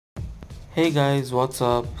Hey guys, what's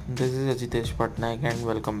up? This is Ajitesh Patnaik and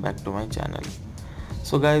welcome back to my channel.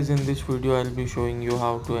 So guys, in this video I'll be showing you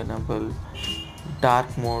how to enable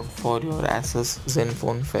dark mode for your Asus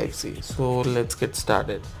Zenfone 5C. So let's get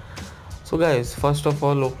started. So guys, first of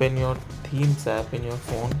all open your themes app in your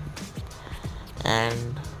phone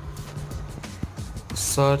and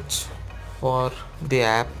search for the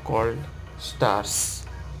app called Stars.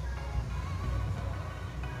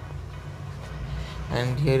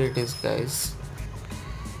 And here it is guys,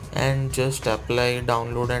 and just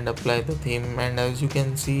download and apply the theme, and as you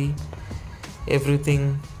can see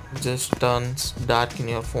everything just turns dark in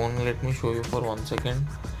your phone. Let me show you for 1 second.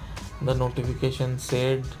 The notification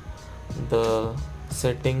said, the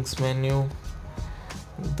settings menu,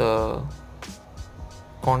 the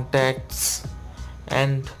contacts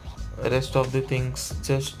and rest of the things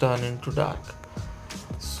just turn into dark.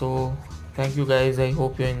 So thank you guys, I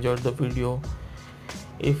hope you enjoyed the video.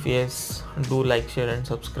 If yes, do like, share and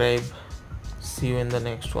subscribe. See you in the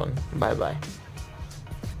next one. Bye bye.